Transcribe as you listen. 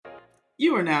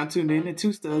You are now tuned in to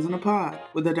Two Studs in a Pod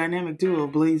with the dynamic duo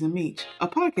of Blaze and Meech, a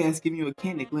podcast giving you a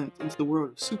candid glimpse into the world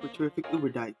of super terrific Uber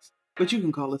dykes, but you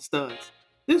can call us studs.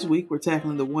 This week, we're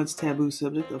tackling the once taboo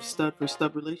subject of stud for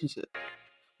stud relationships.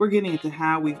 We're getting into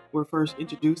how we were first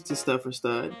introduced to stud for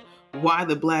stud, why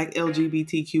the black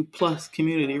LGBTQ plus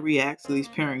community reacts to these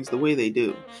pairings the way they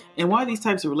do, and why these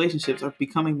types of relationships are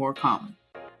becoming more common.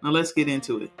 Now let's get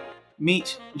into it.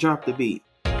 Meech, drop the beat.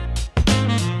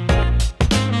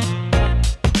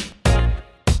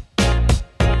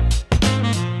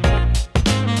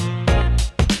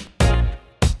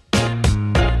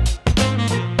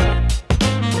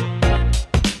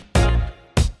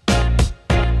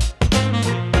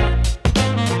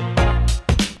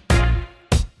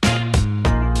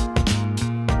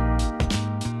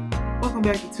 Welcome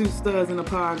back to Two Studs in a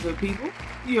Pod, good people.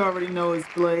 You already know it's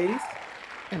Blaze.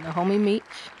 And the homie Meech.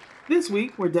 This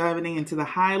week, we're diving into the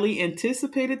highly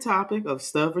anticipated topic of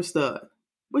stud for stud.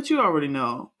 But you already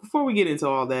know, before we get into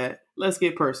all that, let's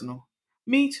get personal.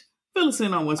 Meech, fill us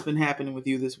in on what's been happening with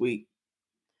you this week.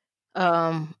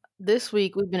 This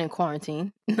week we've been in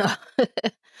quarantine.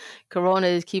 Corona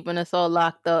is keeping us all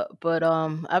locked up, but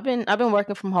I've been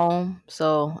working from home,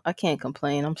 so I can't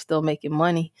complain. I'm still making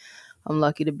money. I'm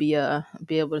lucky to be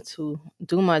able to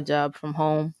do my job from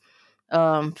home.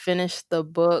 Finished the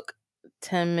book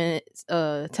 10%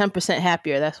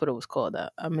 happier. That's what it was called. I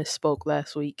misspoke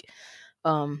last week.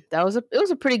 It was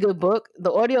a pretty good book.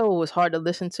 The audio was hard to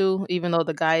listen to, even though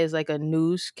the guy is like a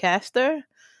newscaster.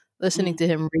 Listening to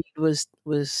him read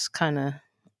was kind of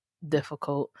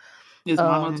difficult. Is Um,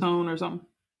 monotone or something?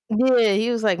 yeah,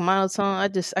 he was like monotone.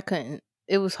 I couldn't.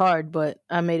 It was hard, but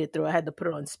I made it through. I had to put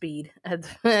it on speed. I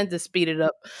had to speed it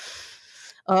up.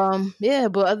 Yeah,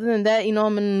 but other than that,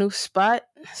 I'm in a new spot,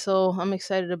 so I'm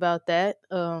excited about that.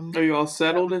 Are you all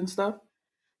settled and stuff?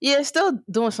 Yeah, still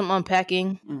doing some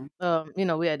unpacking.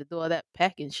 Mm. We had to do all that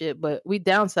packing shit, but we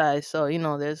downsized, so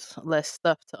there's less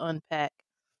stuff to unpack.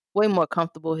 Way more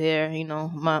comfortable here.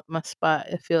 My spot,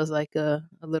 it feels like a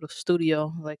little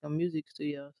studio, like a music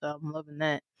studio. So I'm loving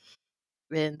that.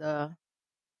 And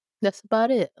that's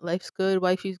about it. Life's good,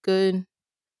 wifey's good.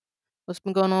 What's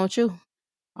been going on with you?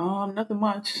 Nothing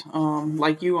much.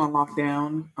 Like you on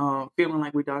lockdown, feeling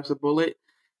like we dodged a bullet.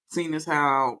 Seeing as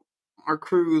how our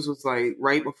cruise was like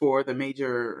right before the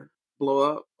major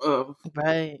blow up of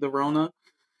Right. the Rona.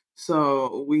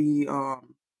 So we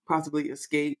possibly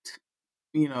escaped,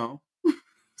 you know,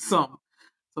 some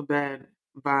some bad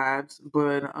vibes.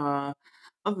 But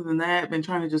other than that, I've been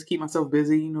trying to just keep myself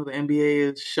busy. The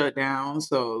NBA is shut down,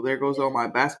 so there goes all my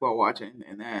basketball watching,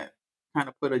 and that kind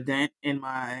of put a dent in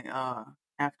my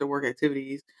after work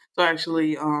activities. So I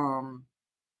actually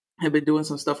have been doing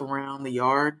some stuff around the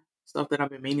yard, stuff that I've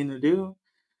been meaning to do.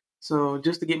 So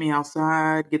just to get me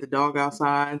outside, get the dog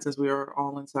outside since we are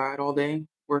all inside all day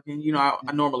working. I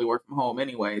normally work from home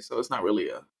anyway, so it's not really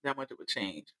that much of a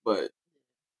change. But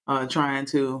trying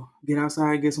to get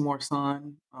outside, get some more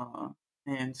sun,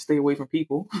 and stay away from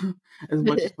people as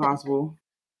much as possible.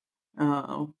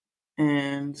 Um,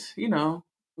 and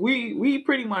we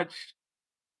pretty much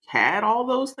had all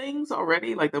those things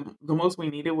already. Like the most we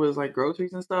needed was like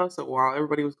groceries and stuff. So while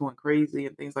everybody was going crazy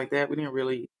and things like that, we didn't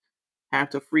really have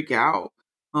to freak out.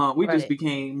 We just Right.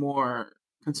 became more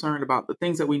concerned about the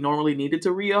things that we normally needed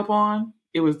to re up on.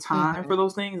 It was time Hmm. for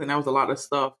those things, and that was a lot of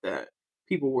stuff that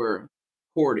people were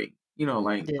hoarding.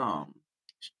 Like Yeah.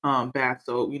 bath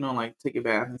soap. Like take a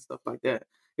bath and stuff like that.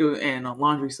 It was and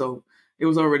laundry soap. It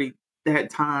was already that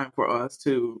time for us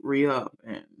to re up,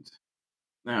 and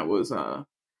that was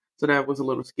so that was a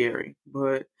little scary,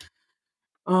 but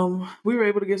we were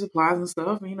able to get supplies and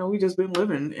stuff. We just been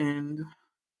living, and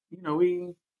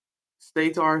we stay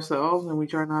to ourselves and we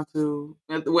try not to.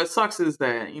 What sucks is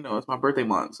that it's my birthday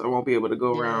month, so I won't be able to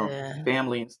go around Yeah.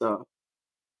 family and stuff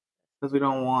because we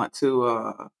don't want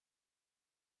to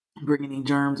bring any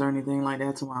germs or anything like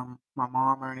that to my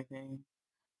mom or anything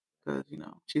because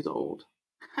she's old.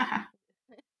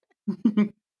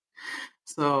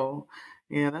 So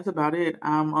yeah, that's about it.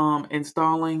 I'm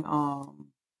installing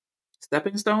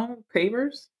stepping stone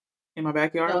pavers in my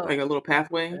backyard, Oh, like a little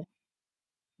pathway okay.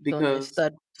 Doing your because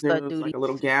there stud was like a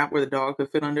little duties. gap where the dog could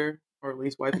fit under, or at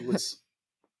least wifey was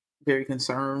very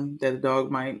concerned that the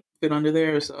dog might fit under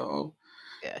there. So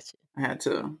Gotcha. I had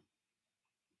to,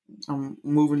 I'm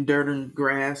moving dirt and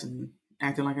grass and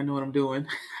acting like I know what I'm doing.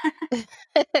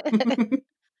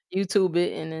 YouTube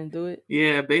it and then do it.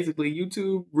 Yeah, basically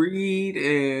YouTube, read,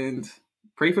 and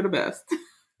pray for the best.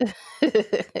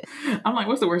 I'm like,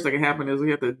 what's the worst that can happen is we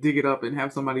have to dig it up and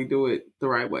have somebody do it the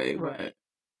right way, Right.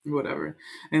 but whatever.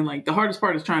 And like the hardest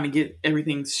part is trying to get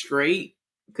everything straight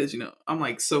because I'm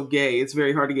like so gay. It's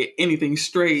very hard to get anything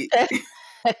straight.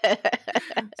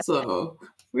 So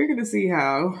we're gonna see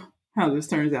how this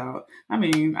turns out. I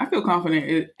mean, I feel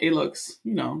confident. It looks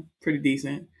pretty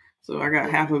decent. So I got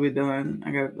Yeah. half of it done.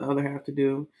 I got the other half to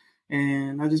do,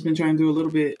 and I've just been trying to do a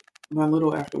little bit by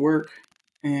little after work,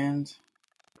 and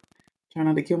try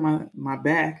not to kill my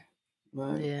back,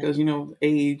 but Yeah. because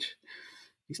age,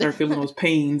 you start feeling those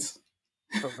pains.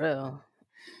 For real.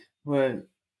 But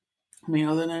I mean,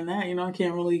 other than that, I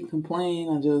can't really complain.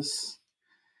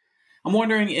 I'm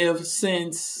wondering if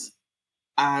since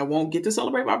I won't get to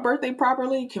celebrate my birthday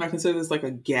properly, can I consider this like a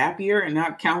gap year and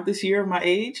not count this year of my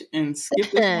age and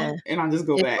skip this one and I'll just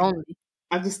go If back? only.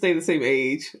 I just stay the same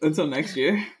age until next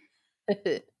year.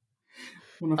 I'm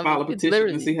gonna I mean, file you a could petition and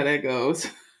literally see how that goes.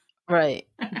 right,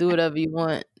 do whatever you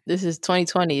want. This is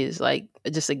 2020 is like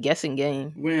just a guessing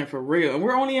game. Man, for real. And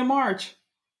we're only in March.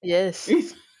 Yes.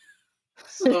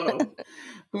 So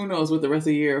who knows what the rest of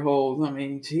the year holds? I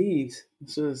mean, geez,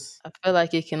 it's just, I feel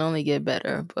like it can only get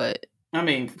better, but I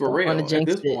mean, for don't want to real at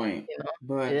jinx this it, point. you know?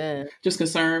 But Yeah. just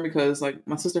concerned because like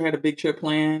my sister had a big trip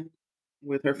planned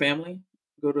with her family,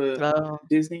 go to Oh.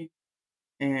 Disney,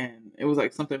 and it was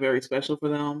like something very special for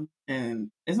them.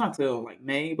 And it's not till like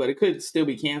May, but it could still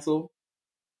be canceled.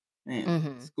 And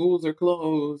Mhm. schools are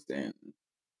closed, and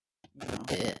you know.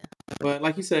 Yeah. But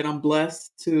like you said, I'm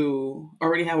blessed to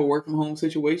already have a work from home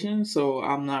situation, so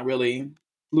I'm not really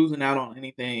losing out on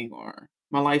anything, or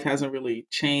my life hasn't really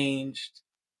changed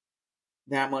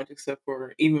that much, except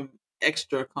for even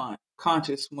extra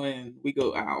conscious when we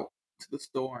go out to the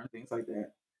store and things like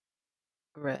that.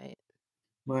 Right.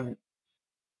 But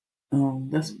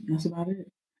that's about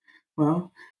it.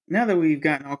 Well, now that we've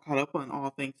gotten all caught up on all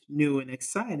things new and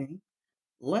exciting,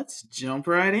 let's jump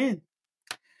right in.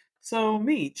 So,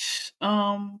 Meech,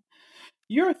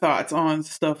 your thoughts on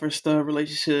stuff or stud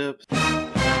relationships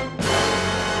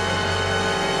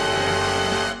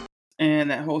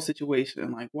and that whole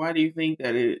situation? Like, why do you think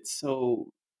that it's so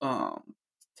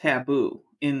taboo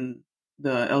in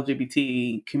the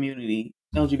LGBT community,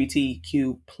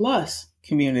 LGBTQ plus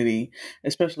community,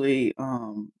 especially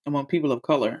among people of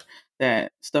color,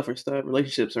 that stuff or stud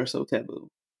relationships are so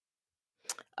taboo?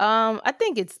 I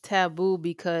think it's taboo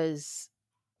because,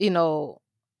 you know,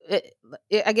 it,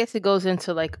 I guess it goes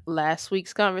into like last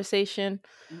week's conversation,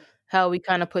 Mm. how we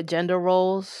kind of put gender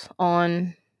roles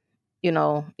on,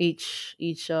 each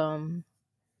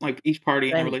Like each party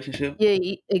in a and relationship.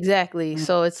 yeah, exactly. Mm.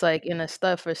 So it's like in a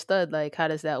stud for stud, like how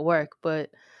does that work?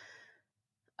 But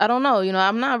I don't know,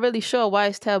 I'm not really sure why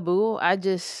it's taboo. I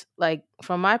just like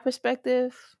from my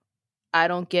perspective, I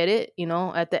don't get it,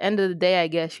 At the end of the day, I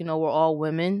guess, we're all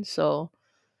women, so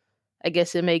I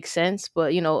guess it makes sense,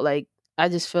 but like I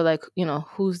just feel like,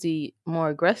 who's the more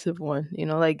aggressive one?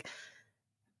 Like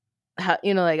how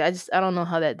like I don't know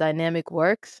how that dynamic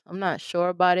works. I'm not sure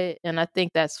about it. And I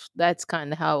think that's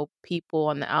kind of how people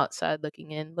on the outside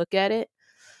looking in look at it.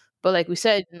 But like we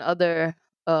said in other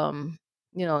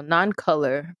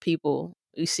non-color people,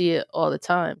 we see it all the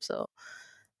time. So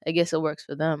I guess it works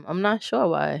for them. I'm not sure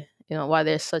why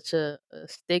there's such a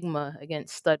stigma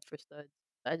against stud for stud.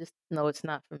 I just know it's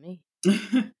not for me.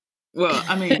 Well,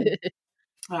 I mean,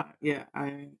 yeah,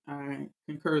 I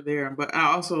concur there, but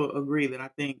I also agree that I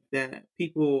think that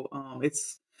people,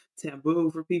 it's taboo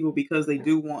for people because they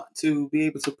do want to be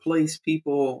able to place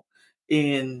people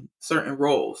in certain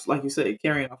roles, like you said,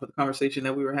 carrying off of the conversation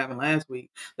that we were having last week,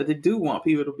 that they do want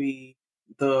people to be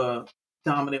the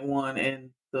dominant one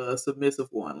and the submissive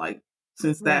one. Like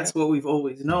since Right. that's what we've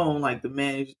always known, like the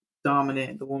man is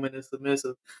dominant, the woman is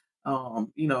submissive.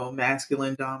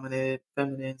 Masculine dominant,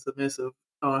 feminine submissive,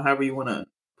 however you want to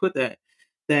put that,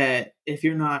 that if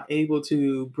you're not able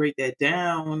to break that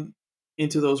down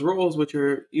into those roles, which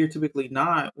you're typically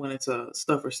not when it's a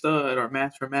stuff or stud or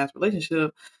match for match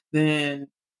relationship, then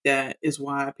that is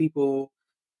why people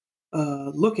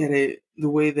look at it the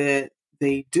way that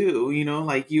they do.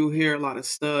 Like you hear a lot of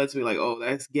studs be like, "Oh,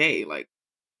 that's gay," like,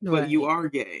 but you Right. are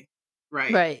gay,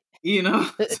 right? Right.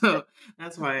 So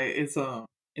that's why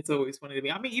it's always funny to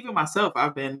me. I mean, even myself,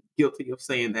 I've been guilty of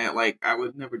saying that. Like, I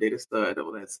would never date a stud.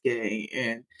 Oh, that's gay.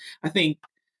 And I think,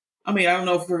 I mean, I don't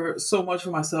know, for so much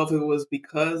for myself, it was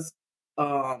because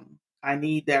I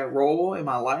need that role in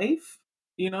my life,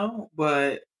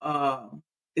 but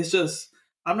it's just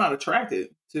I'm not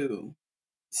attracted to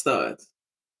studs.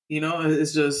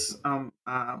 It's just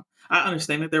I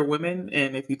understand that they're women,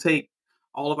 and if you take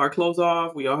all of our clothes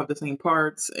off, we all have the same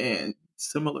parts and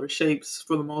similar shapes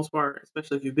for the most part.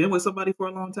 Especially if you've been with somebody for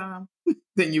a long time,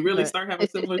 then you really Right. start having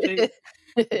similar shapes.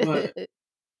 But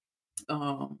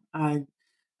I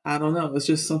I don't know. It's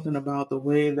just something about the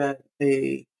way that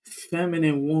a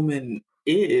feminine woman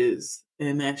is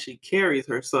and that she carries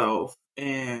herself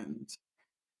and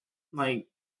like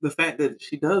the fact that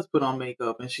she does put on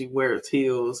makeup and she wears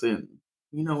heels and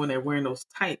when they're wearing those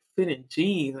tight fitting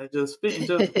jeans that just fitting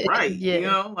just right,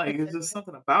 Yeah. like it's just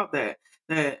something about that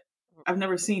I've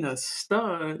never seen a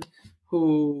stud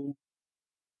who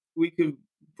we could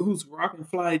who's rocking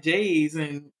fly J's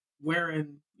and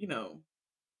wearing,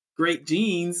 great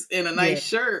jeans and a Yeah. nice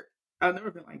shirt. I've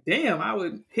never been like, damn, I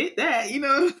would hit that.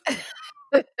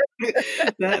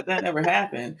 That never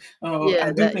happened. Yeah, I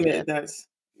do that think yeah. that's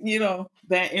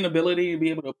that inability to be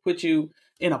able to put you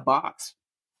in a box,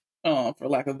 for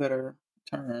lack of better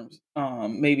terms,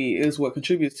 maybe is what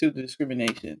contributes to the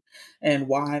discrimination, and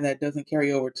why that doesn't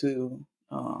carry over to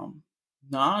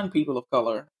non people of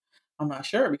color. I'm not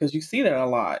sure because you see that a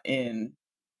lot in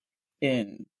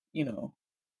the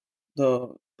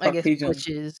I guess Caucasian,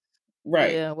 butches.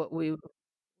 right? Yeah, what we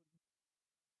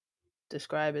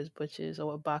describe as butches or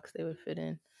what box they would fit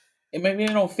in. And maybe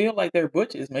they don't feel like they're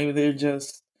butches. Maybe they're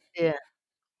just Yeah.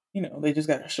 they just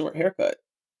got a short haircut,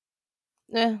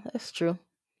 Yeah, that's true.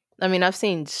 I mean, I've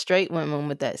seen straight women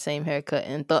with that same haircut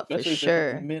and thought for especially if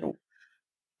they're from the sure middle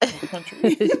of the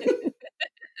country.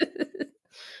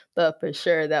 thought for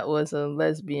sure that was a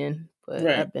lesbian, but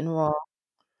Right. I've been wrong.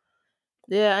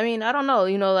 Yeah, I mean, I don't know,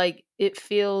 like it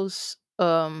feels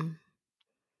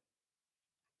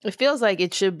like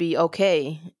it should be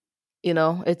okay.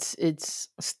 It's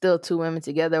still two women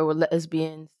together. We're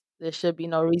lesbians. There should be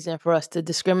no reason for us to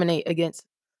discriminate against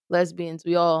lesbians.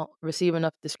 We all receive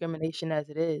enough discrimination as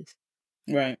it is.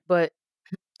 Right. But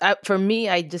for me,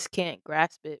 I just can't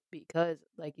grasp it because,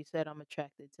 like you said, I'm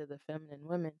attracted to the feminine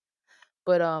women.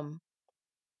 But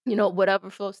whatever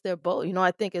floats their boat.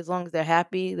 I think as long as they're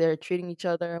happy, they're treating each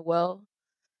other well,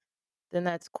 then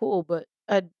that's cool. But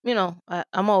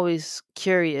I'm always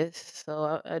curious,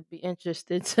 so I'd be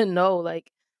interested to know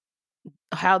like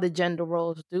how the gender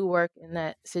roles do work in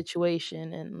that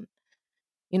situation, and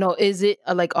is it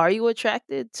like are you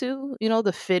attracted to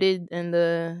the fitted and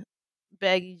the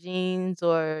baggy jeans,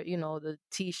 or the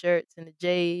t-shirts and the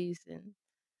J's, and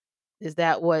is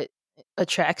that what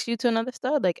attracts you to another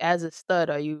stud? Like as a stud,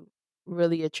 are you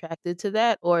really attracted to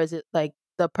that, or is it like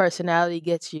the personality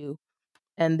gets you,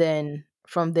 and then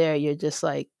from there you're just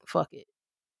like fuck it,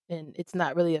 and it's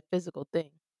not really a physical thing?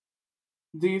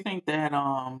 Do you think that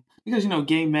because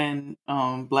gay men,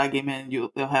 black gay men,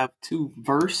 they'll have two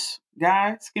verse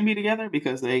guys can be together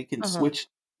because they can Uh-huh. switch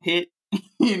hit,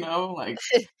 like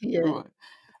Yeah.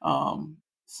 uh,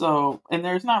 so and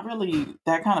there's not really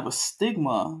that kind of a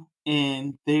stigma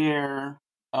in their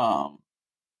um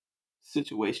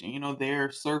situation,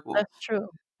 their circle That's true.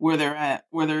 where they're at,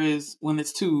 where there is when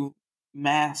it's two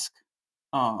mask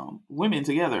women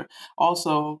together.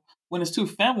 Also, when it's two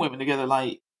femme women together,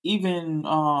 like even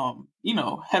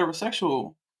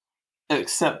heterosexual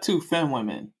accept two femme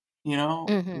women.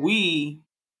 Mhm. We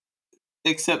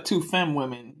accept two femme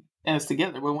women as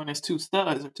together, but when it's two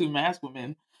studs or two mask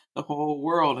women, the whole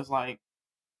world is like,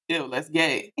 ew, that's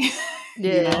gay. you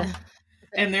know? Yeah.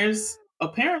 And there's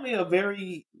apparently a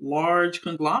very large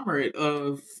conglomerate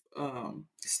of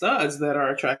studs that are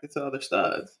attracted to other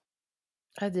studs.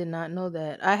 I did not know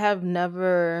that. I have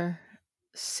never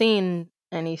seen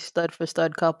any stud for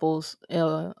stud couples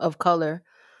of color,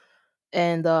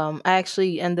 and I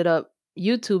actually ended up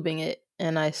YouTubing it,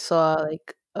 and I saw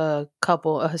like a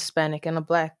couple, a Hispanic and a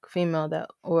black female that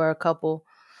were a couple,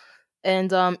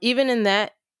 and even in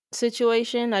that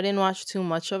situation, I didn't watch too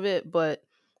much of it, but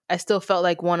I still felt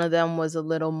like one of them was a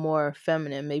little more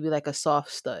feminine, maybe like a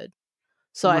soft stud.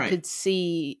 So I Right. could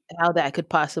see how that could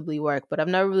possibly work, but I've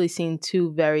never really seen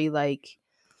two very like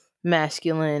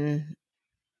masculine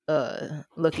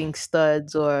looking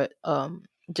studs, or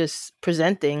just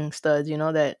presenting studs,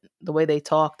 that the way they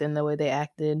talked and the way they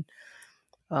acted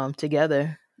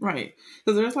together. Right.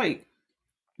 Because there's like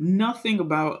nothing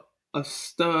about a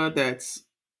stud that's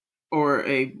or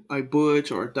a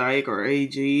butch or a dyke or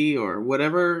AG or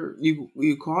whatever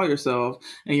you call yourself,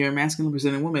 and you're a masculine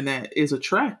presenting woman that is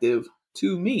attractive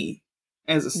to me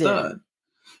as a Yeah. stud.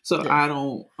 So Yeah. I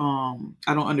don't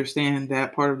understand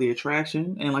that part of the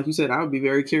attraction. And like you said, I would be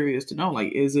very curious to know,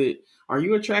 like, are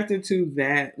you attracted to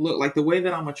that look, like the way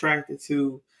that I'm attracted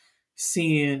to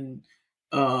seeing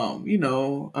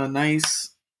a nice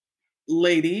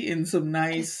lady in some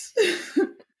nice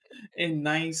in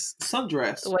nice The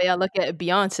sundress. way I look at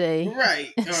Beyonce,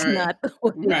 Right. All it's right. not the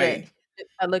way that Right.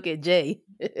 I look at Jay.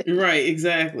 Right, you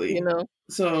exactly. know?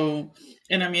 So,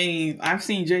 and I mean, I've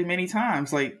seen Jay many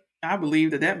times. Like, I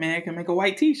believe that man can make a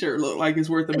white T-shirt look like it's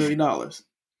worth $1 million.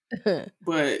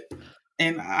 but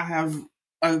and I have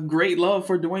a great love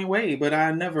for Dwayne Wade, but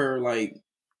I never like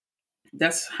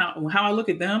that's how I look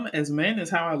at them as men is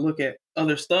how I look at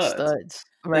other studs Studs.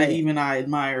 that Right. even I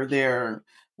admire their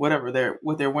whatever they're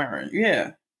what they're wearing.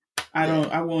 Yeah, Yeah.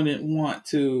 I wouldn't want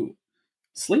to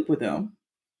sleep with them.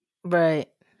 Right.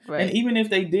 And Right. even if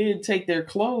they did take their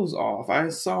clothes off, I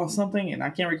saw something and I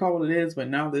can't recall what it is, but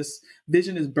now this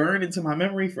vision is burned into my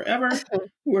memory forever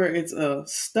where it's a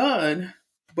stud,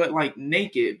 but like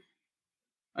naked,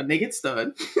 a naked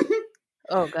stud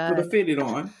Oh with a God. fitted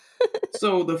on.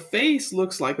 So the face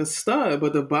looks like a stud,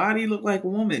 but the body looked like a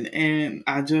woman. And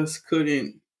I just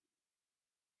couldn't,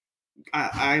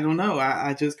 I don't know.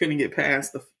 I just couldn't get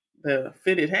past the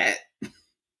fitted hat.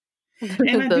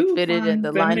 And I The do fitted and find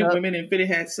the feminine lineup. women in fitted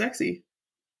hats sexy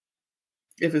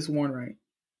if it's worn right.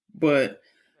 But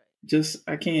just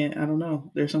I can't. I don't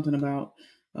know. There's something about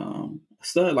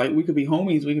stud. Like we could be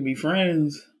homies, we could be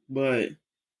friends, but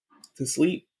to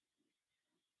sleep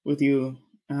with you,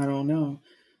 I don't know.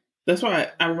 That's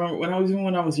why I remember when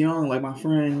I was young, like my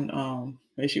friend,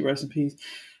 may she rest in peace.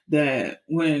 That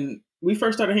when we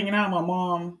first started hanging out, my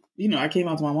mom, I came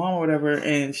out to my mom or whatever,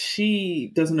 and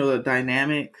she doesn't know the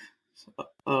dynamic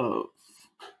of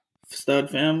stud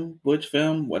femme, butch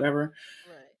femme, whatever.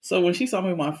 Right. So when she saw me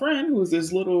with my friend, who was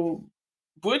this little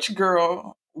butch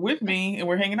girl with me, and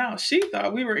we're hanging out, she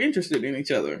thought we were interested in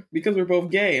each other because we're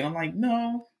both gay. And I'm like,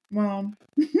 no, mom,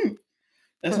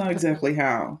 that's not exactly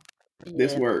how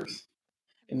this Yeah. works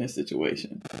in this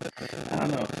situation. I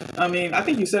don't know. I mean, I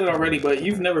think you said it already, but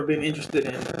you've never been interested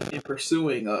in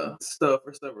pursuing a stuff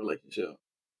or stuff relationship.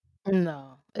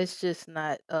 No, it's just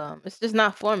not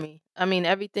for me. I mean,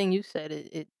 everything you said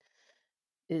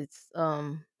it's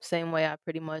same way I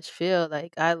pretty much feel.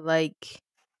 Like I like,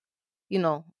 you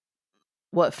know,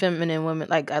 what feminine women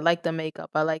like. I like the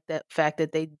makeup. I like that fact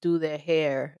that they do their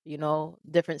hair,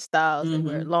 different styles. They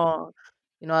wear it Mm-hmm. long.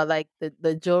 I like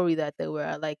the jewelry that they wear.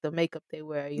 I like the makeup they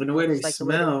wear, And the way they just like the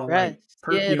way they smell, dress. like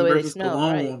Yeah, the perfume way they versus smell.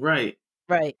 Right. cologne, right?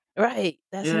 Right. Right.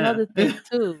 That's Yeah. another thing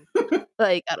too.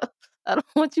 Like I don't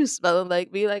want you smelling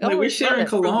like me. Like I Like want we're to smell sharing that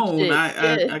fruity cologne. shit.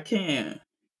 Yeah, I can't.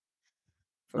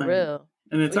 for Like, real.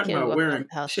 and then We talking can't about walk out wearing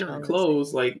the house sharing smelling the clothes,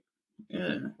 same. like,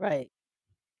 yeah. Right.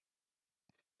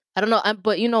 I don't know.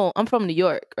 But I'm from New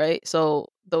York, right? So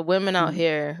the women out Mhm.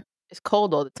 here, it's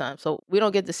cold all the time, so we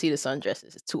don't get to see the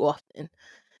sundresses too often.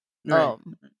 Right.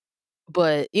 Um,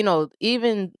 but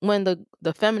even when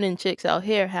the feminine chicks out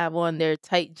here have on their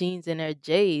tight jeans and their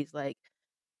J's, like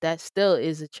that still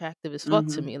is attractive as fuck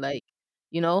to Mhm. me. Like,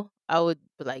 I would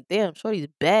be like, damn, shorty's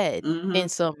bad in Mhm.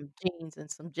 some jeans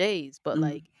and some J's. But Mhm.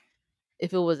 like,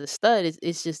 if it was a stud,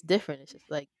 it's just different. It's just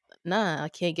like, nah, I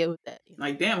can't get with that.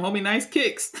 Like, damn, homie, nice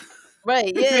kicks.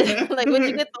 Right? Yeah. Like, where'd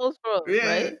you get those from? Yeah.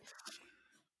 Right?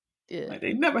 Yeah. Like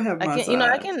they never have I my can,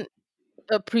 I size. can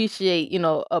appreciate,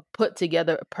 a put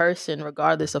together person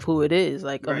regardless of who it is,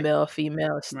 like a Right. male,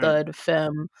 female, Right. stud,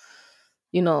 femme,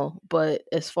 but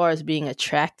as far as being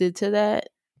attracted to that,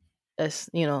 that's,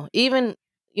 even,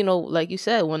 like you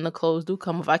said, when the clothes do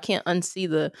come off, I can't unsee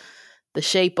the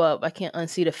shape up. I can't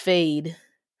unsee the fade.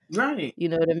 Right. You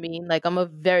know what I mean? Like I'm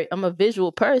a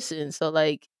visual person, so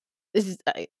like this is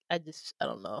I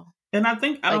don't know. And I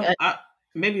think Like I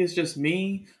maybe it's just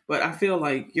me, but I feel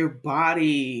like your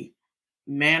body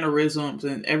mannerisms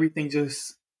and everything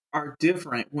just are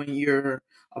different when you're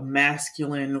a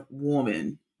masculine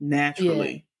woman yeah,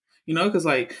 naturally. Because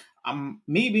like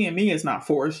me being me is not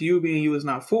forced, you being you is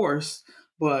not forced,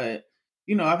 but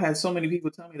I've had so many people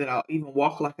tell me that I'll even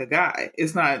walk like a guy.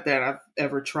 It's not that I've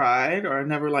ever tried or I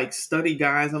never like studied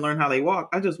guys and learned how they walk.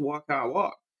 I just walk how I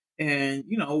walk. And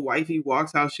wifey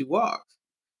walks how she walks.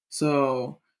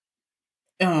 So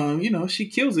she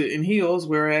kills it in heels,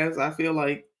 whereas I feel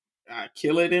like I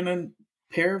kill it in a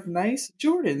pair of nice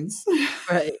Jordans.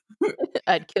 right.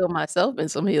 I'd kill myself in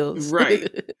some heels. Right.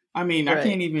 I mean, Right. I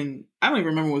don't even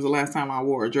remember when was the last time I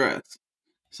wore a dress.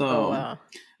 Oh So, wow.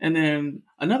 and then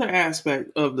another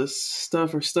aspect of the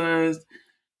stuff or studs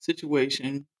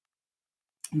situation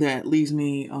that leaves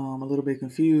me a little bit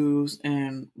confused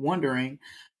and wondering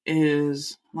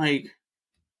is like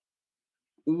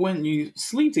when you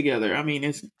sleep together. I mean,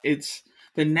 it's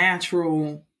the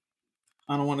natural,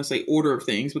 I don't want to say order of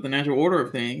things, but the natural order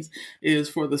of things is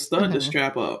for the stud to Hmm.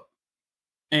 strap up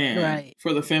and Right.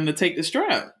 for the femme to take the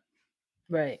strap.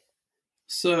 Right.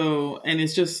 So, and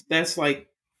it's just that's like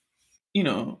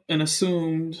an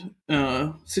assumed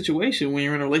situation when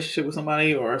you're in a relationship with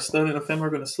somebody, or a stud and a femme are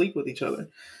going to sleep with each other.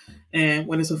 And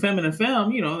when it's a femme and a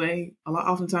femme, they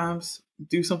oftentimes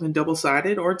do something double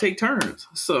sided or take turns.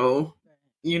 So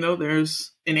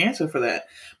there's an answer for that.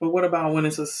 But what about when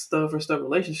it's a stuff or stuff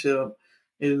relationship?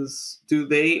 Do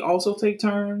they also take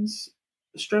turns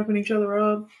strapping each other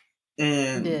up?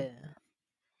 And Yeah.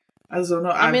 I just don't know.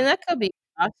 I mean, that could be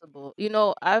possible.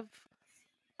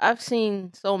 I've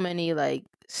seen so many like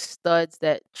studs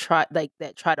that try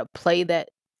to play that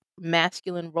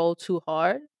masculine role too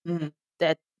hard Mhm.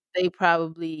 that they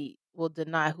probably will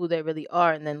deny who they really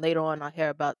are, and then later on I hear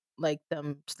about like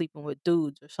them sleeping with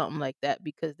dudes or something like that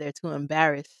because they're too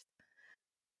embarrassed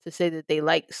to say that they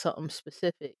like something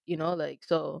specific, like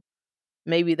so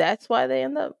maybe that's why they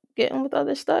end up getting with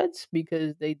other studs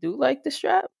because they do like the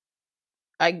strap.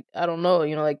 I don't know,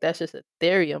 like that's just a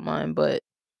theory of mine, but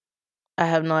I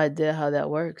have no idea how that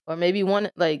works. Or maybe one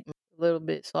like a little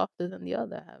bit softer than the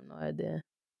other. I have no idea.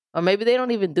 Or maybe they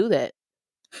don't even do that.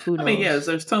 Who I mean, yes, knows?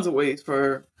 there's tons of ways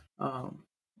for um,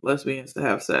 lesbians to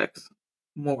have sex,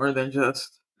 more than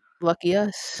just Lucky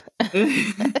us.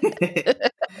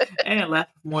 and last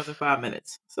for more than 5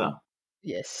 minutes. So,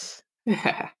 Yes.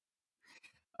 I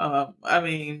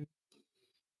mean,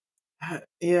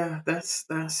 yeah, that's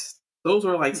those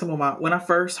were like some of my when I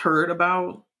first heard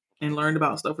about and learned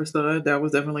about stuff for stud. That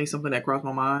was definitely something that crossed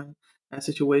my mind. That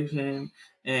situation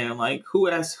and like who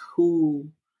asked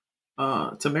who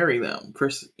to marry them, Who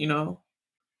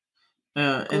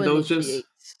and those just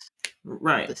initiates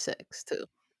right. the sex too?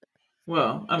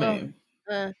 Well,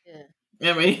 Well, yeah.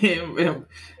 I mean,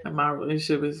 my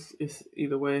relationship is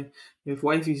either way. If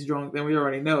wifey's drunk, then we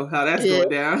already know how that's Yeah. going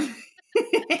down.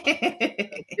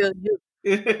 Feel you.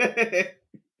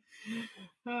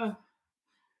 Uh,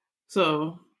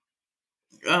 so,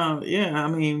 yeah, I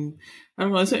mean, I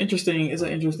don't know. It's an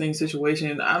interesting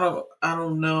situation. I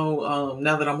don't know.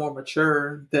 Now that I'm more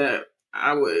mature, that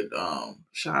I would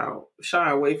shy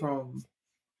away from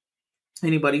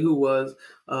anybody who was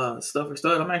stuff or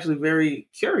stud. I'm actually very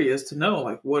curious to know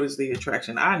like what is the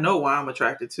attraction. I know why I'm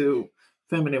attracted to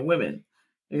feminine women,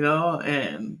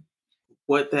 and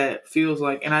what that feels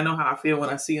like, and I know how I feel when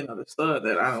I see another stud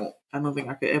that I don't think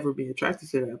I could ever be attracted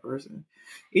to that person,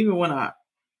 even when I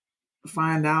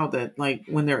find out that like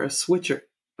when they're a switcher,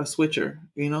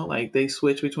 like they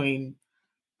switch between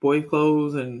boy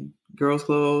clothes and girls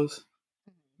clothes.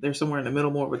 They're somewhere in the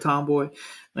middle, more of a tomboy,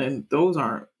 and those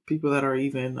aren't people that are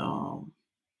even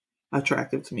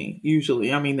attractive to me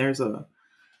usually. I mean, there's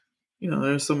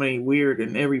so many weird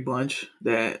in every bunch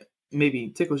that maybe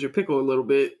tickles your pickle a little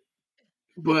bit,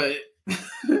 but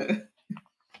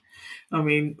I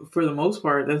mean, for the most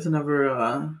part, that's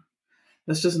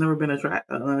just never been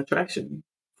an attraction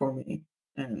for me.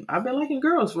 And I've been liking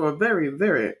girls for a very,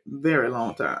 very, very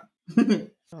long time. I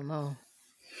don't know.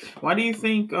 Why do you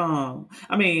think? I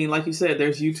mean, like you said,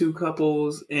 there's YouTube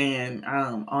couples, and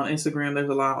on Instagram there's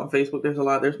a lot, on Facebook there's a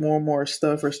lot. There's more and more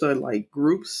stuff or stud like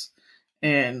groups,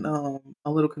 and a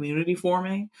little community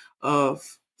forming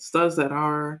of studs that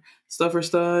are stuff or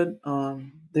stud.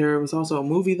 There was also a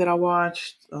movie that I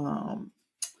watched.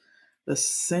 The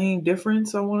Same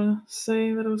Difference, I want to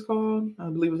say that it was called. I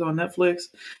believe it was on Netflix.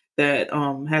 That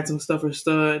had some stuff or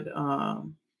stud.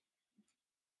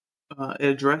 It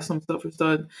addressed some stuff or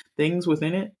stud things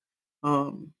within it.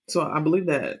 So I believe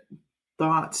that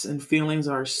thoughts and feelings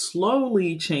are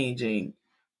slowly changing,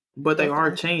 but they are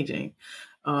Definitely. changing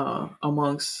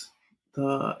amongst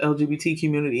the LGBT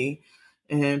community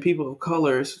and people of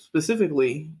color,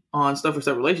 specifically on stuff or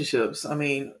stuff relationships. I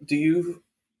mean,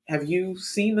 have you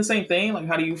seen the same thing? Like,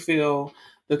 how do you feel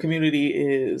the community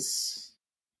is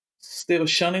still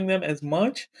shunning them as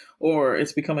much, or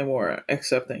it's becoming more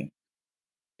accepting?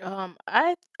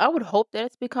 I would hope that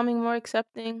it's becoming more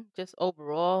accepting just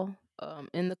overall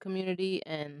in the community,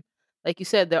 and like you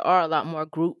said, there are a lot more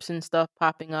groups and stuff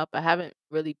popping up. I haven't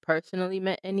really personally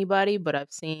met anybody, but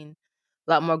I've seen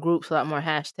a lot more groups, a lot more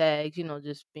hashtags,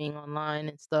 just being online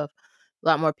and stuff. A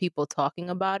lot more people talking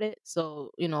about it.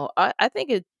 So, I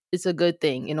think it's a good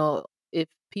thing. If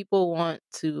people want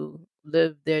to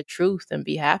live their truth and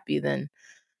be happy, then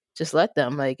just let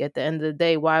them. Like at the end of the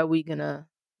day, why are we gonna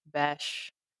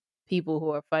bash people who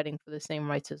are fighting for the same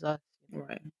rights as us?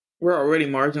 Right. We're already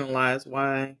marginalized.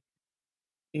 Why,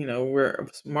 we're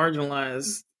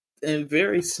marginalized and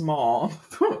very small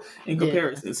in Yeah.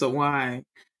 comparison. So why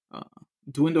uh,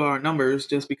 dwindle our numbers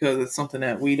just because it's something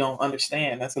that we don't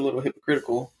understand? That's a little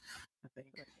hypocritical, I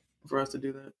think, Right. for us to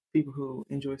do that. People who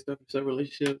enjoy stuff or stuff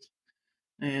relationships.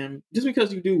 And just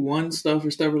because you do one stuff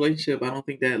or stuff relationship, I don't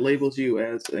think that labels you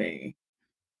as a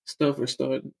stuff or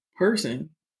stud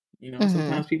person. Mhm.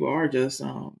 Sometimes people are just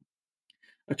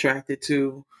attracted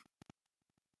to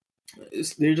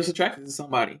they're just attracted to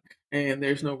somebody, and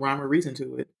there's no rhyme or reason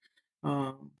to it.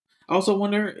 I also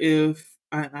wonder if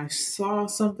I saw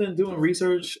something doing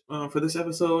research for this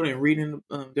episode and reading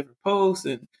different posts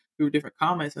and through different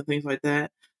comments and things like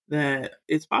that, that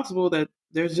it's possible that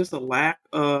there's just a lack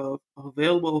of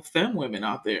available femme women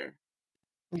out there,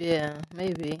 Yeah,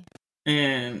 maybe.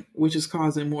 and which is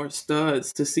causing more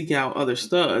studs to seek out other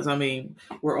studs. I mean,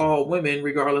 we're all women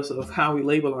regardless of how we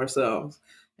label ourselves,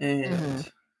 Hmm.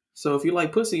 and so if you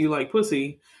like pussy, you like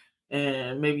pussy,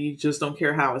 and maybe you just don't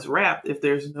care how it's wrapped if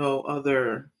there's no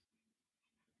other,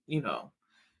 you know,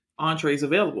 entrees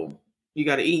available. You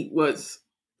got to eat what's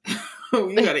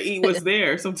you got to eat what's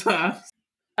there sometimes.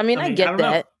 I mean, I I mean, I get don't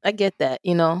know. that. I get that,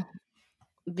 you know, I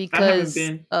haven't because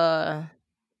been.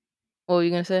 what were you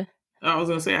gonna say? I was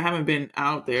gonna say I haven't been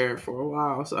out there for a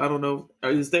while, so I don't know.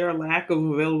 Is there a lack of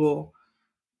available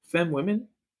femme women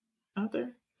out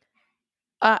there?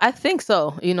 I think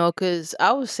so, you know, because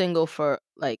I was single for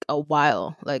like a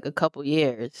while, like a couple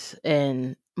years,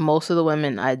 and most of the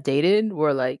women I dated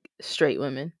were like straight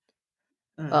women.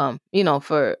 Mm, You know,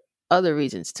 for other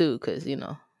reasons too, because you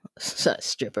know,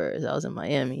 strippers. I was in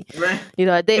Miami. right. You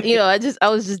know, I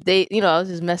was just you know, I was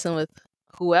just messing with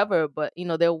whoever, but you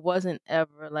know, there wasn't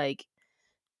ever like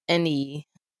any.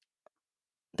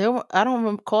 I don't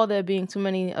recall there being too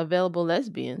many available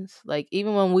lesbians. Like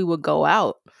even when we would go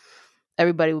out,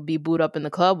 everybody would be booed up in the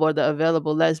club, or the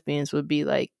available lesbians would be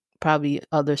like probably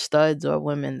other studs or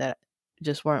women that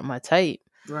just weren't my type.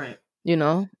 Right. You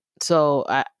know, so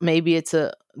maybe it's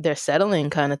a they're settling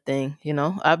kind of thing. You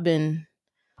know,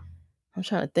 I'm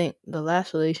trying to think. The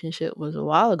last relationship was a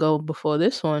while ago before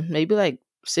this one, maybe like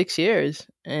 6 years.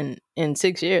 And in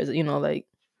 6 years, you know, like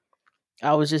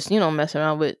I was just, you know, messing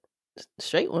around with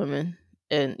straight women.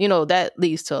 And, you know, that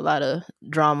leads to a lot of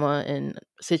drama and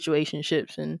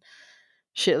situationships and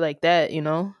shit like that, you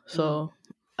know? Mm, So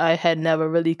I had never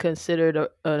really considered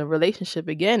a relationship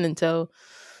again until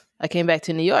I came back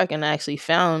to New York and I actually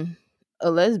found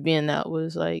a lesbian that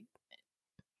was like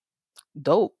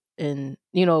dope, and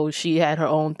you know she had her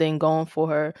own thing going for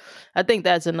her. I think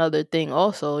that's another thing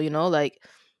also, you know, like,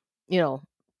 you know,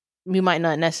 you might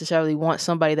not necessarily want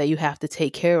somebody that you have to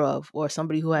take care of or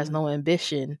somebody who has mm, no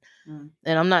ambition. mm,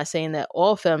 And I'm not saying that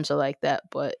all femmes are like that,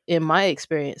 but in my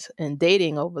experience in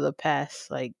dating over the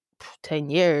past like 10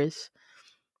 years,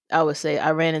 I would say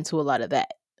I ran into a lot of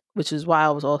that, which is why I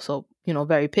was also, you know,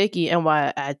 very picky and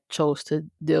why I chose to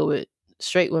deal with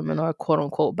straight women or quote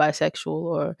unquote bisexual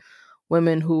or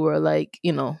women who were like,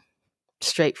 you know,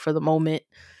 straight for the moment.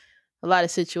 A lot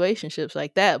of situationships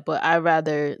like that, but I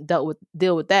rather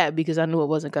deal with that because I knew it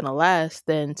wasn't gonna last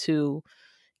than to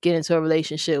get into a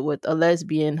relationship with a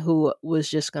lesbian who was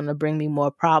just gonna bring me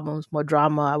more problems, more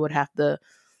drama. I would have to,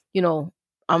 you know,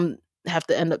 I'm have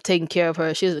to end up taking care of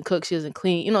her. She doesn't cook, she doesn't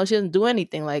clean, you know, she doesn't do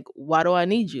anything. Like, why do I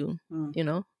need you? mm. You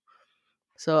know?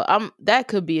 So I'm that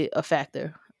could be a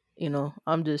factor. You know,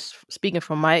 I'm just speaking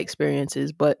from my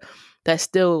experiences, but that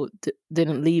still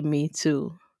didn't lead me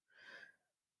to,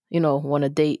 you know, want to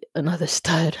date another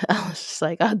stud. I was just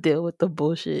like, I'll deal with the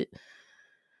bullshit.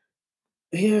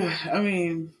 Yeah, I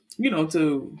mean,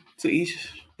 to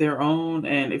each their own.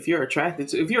 And if you're a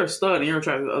stud and you're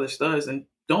attracted to other studs, and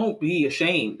don't be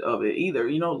ashamed of it either.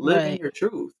 Live in Right, your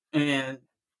truth, and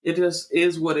it just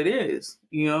is what it is.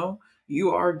 You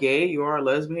are gay, you are a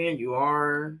lesbian, you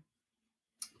are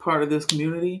part of this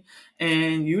community,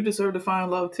 and you deserve to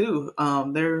find love too.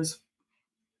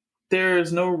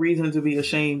 There's no reason to be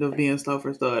ashamed of being stuff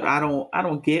or stud. I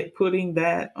don't get putting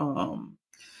that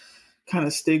kind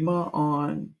of stigma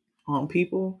on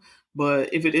people.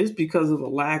 But if it is because of a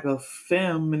lack of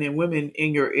feminine women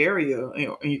in your area,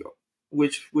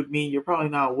 which would mean you're probably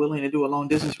not willing to do a long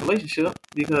distance relationship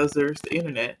because there's the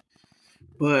internet.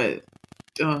 But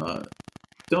uh,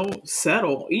 don't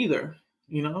settle either.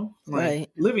 Like right,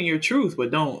 living your truth,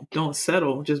 but don't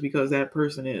settle just because that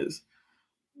person is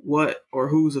what or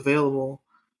who's available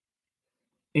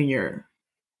in your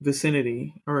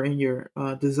vicinity or in your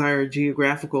desired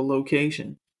geographical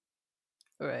location.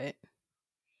 right.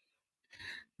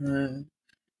 And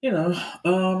you know,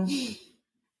 um,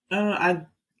 I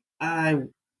I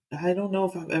I don't know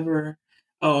if I've ever.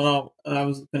 Oh no, I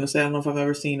was gonna say I don't know if I've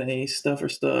ever seen a stuff or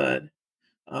stud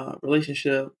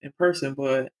relationship in person,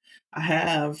 but I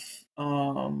have.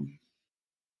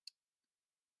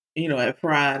 At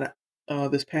Pride,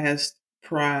 this past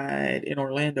Pride in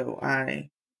Orlando, I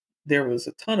there was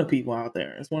a ton of people out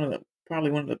there. It's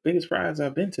probably one of the biggest prides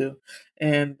I've been to,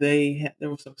 and there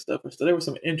was some stuff. So there were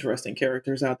some interesting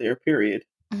characters out there. Period.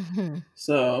 Hmm.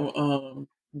 So,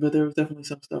 but there was definitely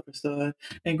some stuff and stuff.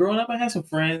 And growing up, I had some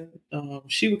friends.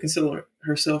 She would consider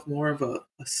herself more of a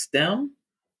STEM,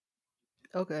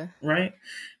 Okay. right?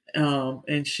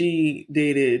 And she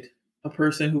dated. a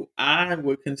person who I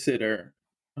would consider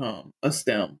a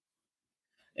STEM,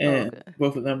 Oh, and okay.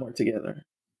 both of them were together.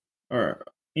 Or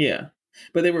yeah,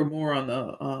 but they were more on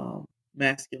the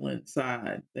masculine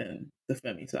side than the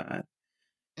femi side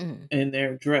Mhm. in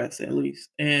their dress, at least.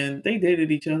 And they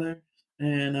dated each other,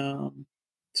 and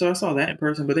so I saw that in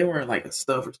person. But they weren't like a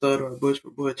stud for stud or a butch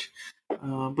for butch.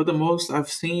 But the most I've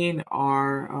seen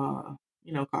are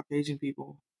Caucasian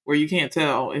people where you can't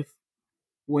tell if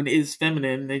when it is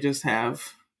feminine, they just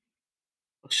have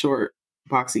a short,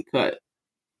 boxy cut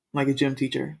like a gym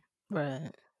teacher.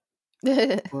 Right.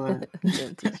 But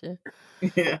Gym teacher.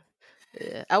 yeah,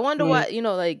 Yeah. I wonder why,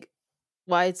 but like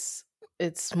why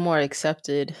it's more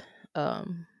accepted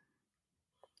um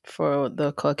for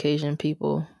the Caucasian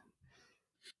people.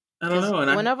 I don't Cuz know.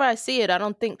 And I whenever I see it, I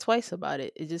don't think twice about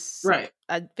it. It just right.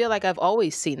 I feel like I've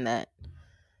always seen that.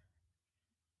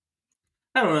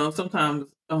 I don't know. Sometimes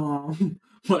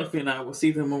Murphy and I will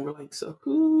see them and we're like, so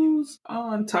who's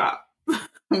on top?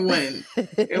 when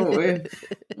when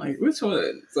like which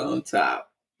one's on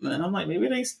top? And I'm like, maybe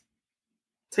they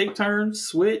take turns,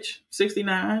 switch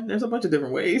 69. There's a bunch of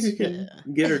different ways you can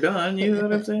Yeah. get her done. You know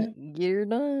what I'm saying? You're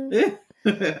done.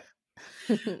 Yeah.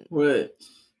 But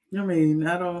I mean,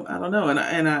 I don't know, and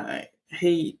I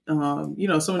hate,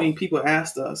 so many people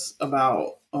asked us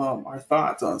about our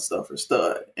thoughts on stuff or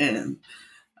stud, and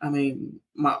I mean,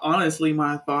 my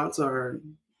thoughts are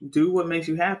do what makes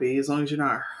you happy as long as you're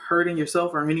not hurting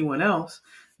yourself or anyone else.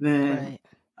 Then Right.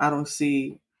 I don't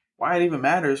see why it even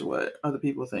matters what other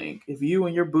people think. If you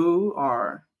and your boo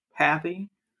are happy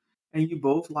and you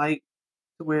both like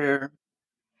to wear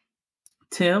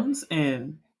Tims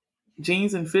and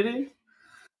jeans and fitted,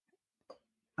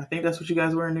 I think that's what you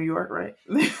guys wear in New York, right?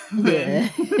 then,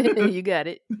 Yeah. You got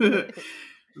it.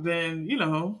 then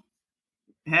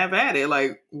have at it.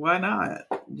 Like, why not?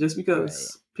 Just Right.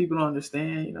 because people don't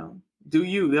understand, do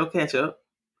you? They'll catch up.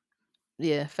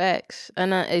 Yeah, facts.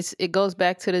 And it goes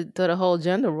back to the whole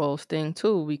gender roles thing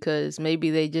too, because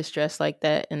maybe they just dress like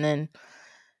that, and then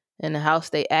in the house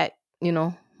they act,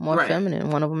 more Right. feminine.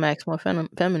 One of them acts more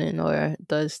feminine or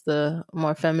does the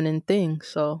more feminine thing.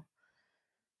 So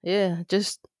yeah,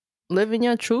 just live in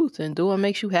your truth and do what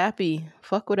makes you happy.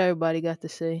 Fuck what everybody got to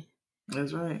say.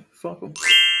 That's right. Fuck them.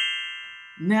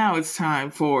 Now it's time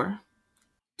for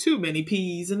Too Many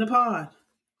Peas in the Pod,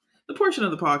 the portion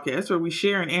of the podcast where we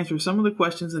share and answer some of the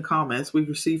questions and comments we've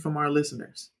received from our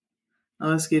listeners. Now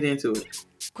let's get into it.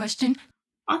 Question.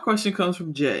 Our question comes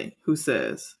from Jay, who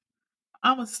says,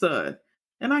 I'm a stud,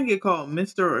 and I get called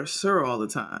Mr. or Sir all the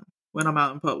time when I'm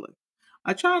out in public.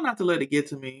 I try not to let it get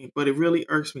to me, but it really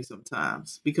irks me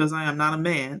sometimes because I am not a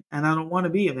man and I don't want to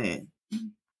be a man.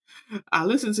 I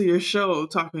listen to your show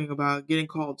talking about getting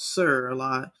called Sir a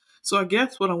lot, so I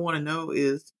guess what I want to know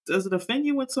is does it offend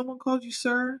you when someone calls you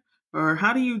Sir, or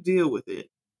how do you deal with it?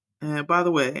 And by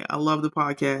the way, I love the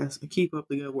podcast and keep up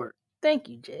the good work. Thank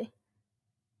you, Jay.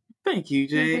 Thank you,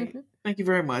 Jay. Thank you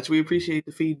very much. We appreciate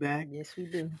the feedback. Yes, we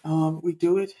do. We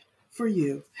do it for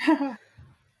you.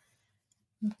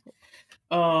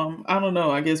 I don't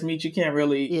know. I guess Meet you can't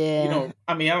really, Yeah.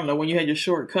 I mean, I don't know. When you had your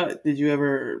shortcut, did you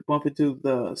ever bump into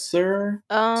the sir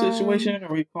Um, situation, or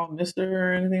were you called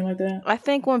Mister or anything like that? I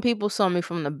think when people saw me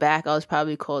from the back, I was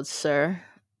probably called sir,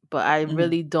 but I Hmm.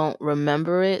 really don't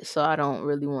remember it, so I don't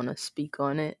really want to speak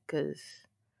on it because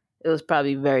it was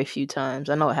probably very few times.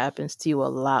 I know it happens to you a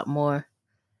lot more.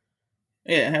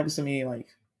 Yeah, it happens to me like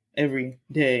every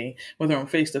day, whether I'm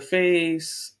face to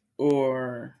face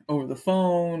or over the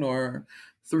phone or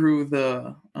through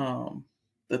the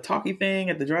talkie thing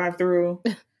at the drive through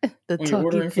The when you're talky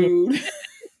ordering thing.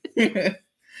 food.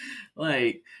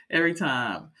 Like every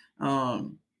time.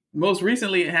 Most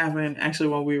recently it happened actually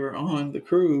while we were on the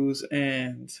cruise,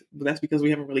 and but that's because we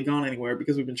haven't really gone anywhere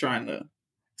because we've been trying to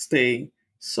stay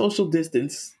social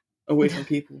distance away from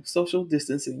people, social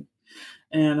distancing.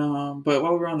 And but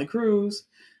while we were on the cruise,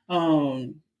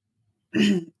 um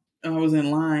I was in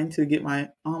line to get my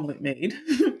omelet made.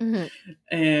 Mhm.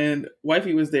 And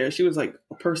wifey was there. She was like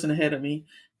a person ahead of me.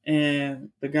 And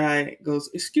the guy goes,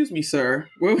 "Excuse me, sir,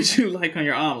 what would you like on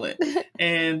your omelet?"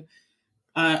 And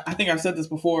I think I've said this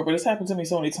before, but it's happened to me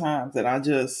so many times that I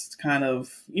just kind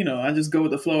of, I just go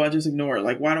with the flow. I just ignore it.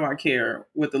 Like, why do I care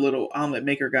what the little omelet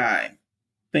maker guy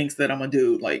thinks that I'm a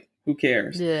dude? Like, who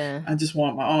cares? Yeah. I just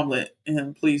want my omelet,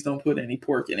 and please don't put any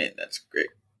pork in it. That's great.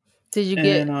 Did you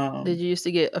And get did you used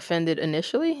to get offended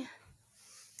initially?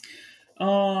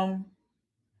 um,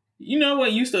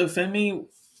 what used to offend me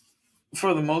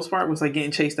for the most part was like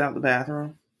getting chased out of the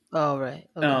bathroom. Oh, right.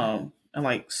 Okay. And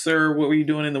like, sir, what were you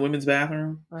doing in the women's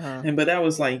bathroom? Uh-huh. And but that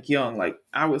was like young. Like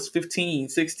I was 15,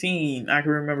 16. I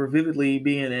can remember vividly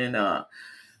being in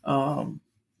um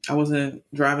I wasn't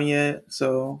driving yet,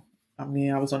 so I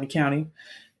mean I was on the county,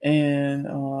 and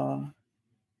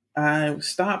I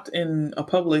stopped in a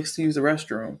Publix to use the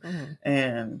restroom, Mhm.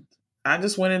 and I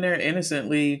just went in there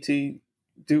innocently to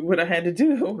do what I had to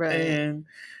do. Right. And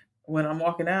when I'm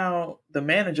walking out, the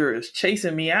manager is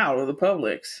chasing me out of the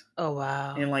Publix Oh,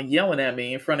 wow. and like yelling at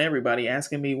me in front of everybody,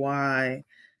 asking me why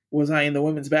was I in the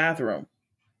women's bathroom.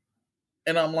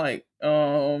 And I'm like,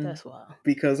 That's wild.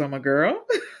 because I'm a girl.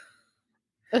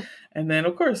 And then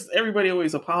of course everybody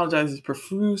always apologizes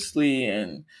profusely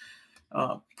and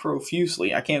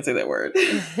profusely. I can't say that word.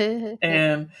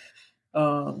 And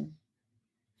um,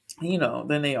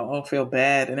 then they all feel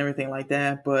bad and everything like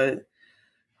that. But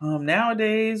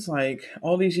nowadays, like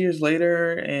all these years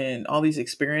later and all these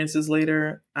experiences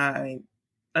later, I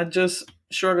just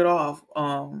shrug it off.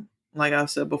 Like I've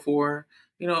said before,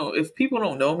 if people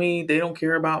don't know me, they don't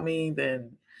care about me,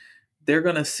 then they're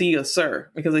gonna see a sir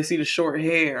because they see the short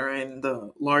hair and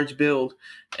the large build,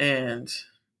 and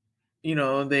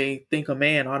they think a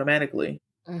man automatically,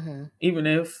 Mhm. even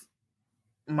if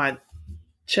my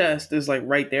chest is like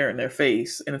right there in their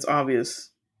face and it's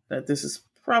obvious that this is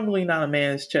probably not a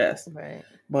man's chest, Right.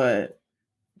 but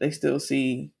they still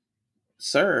see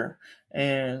sir.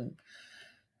 And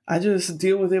I just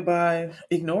deal with it by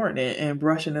ignoring it and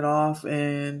brushing it off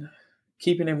and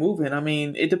keeping it moving. I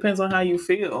mean, it depends on how you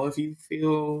feel. If you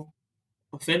feel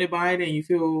offended by it and you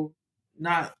feel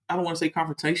not, I don't want to say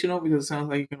confrontational because it sounds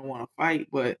like you're going to want to fight,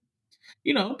 but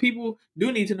people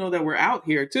do need to know that we're out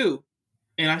here too.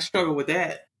 And I struggle with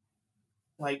that.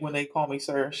 Like when they call me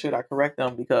sir, should I correct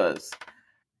them? Because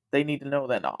they need to know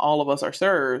that not all of us are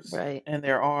sirs, Right. and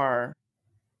there are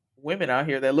women out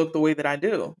here that look the way that I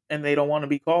do, and they don't want to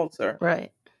be called sir.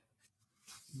 Right.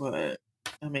 But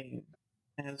I mean,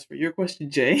 as for your question,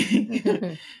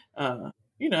 Jay,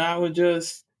 I would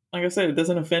just, like I said, it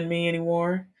doesn't offend me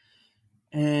anymore,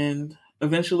 and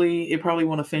eventually, it probably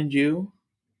won't offend you,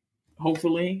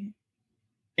 hopefully,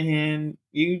 and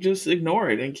you just ignore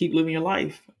it and keep living your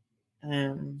life,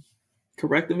 and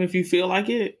correct them if you feel like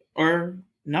it or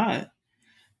not.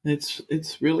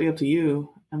 It's really up to you.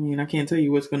 I mean, I can't tell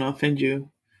you what's going to offend you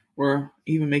or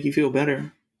even make you feel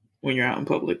better when you're out in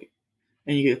public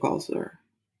and you get called sir.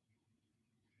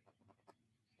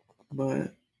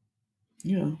 But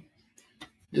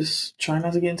just try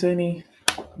not to get into any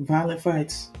violent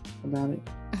fights about it.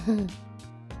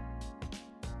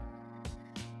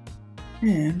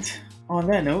 And on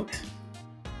that note,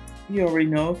 you already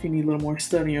know if you need a little more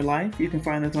stud in your life, you can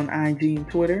find us on IG and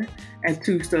Twitter at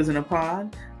Two Studs in a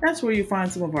Pod. That's where you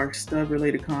find some of our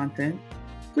stud-related content.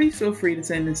 Please feel free to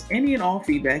send us any and all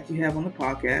feedback you have on the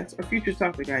podcast or future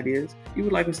topic ideas you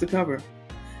would like us to cover.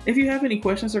 If you have any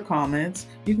questions or comments,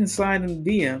 you can slide in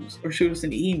the DMs or shoot us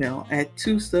an email at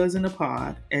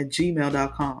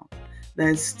twostudsinapod@gmail.com.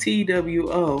 That's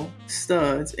TWO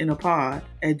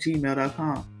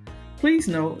studsinapod@gmail.com. Please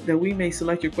note that we may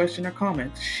select your question or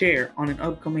comment to share on an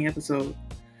upcoming episode.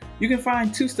 You can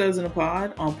find Two Studs in a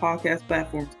Pod on podcast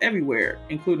platforms everywhere,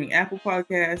 including Apple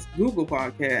Podcasts, Google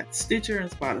Podcasts, Stitcher, and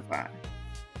Spotify.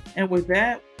 And with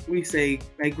that, we say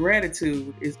that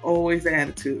gratitude is always the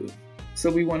attitude. So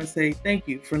we want to say thank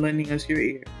you for lending us your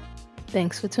ear.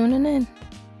 Thanks for tuning in.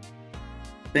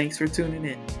 Thanks for tuning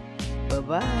in.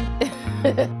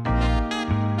 Bye-bye.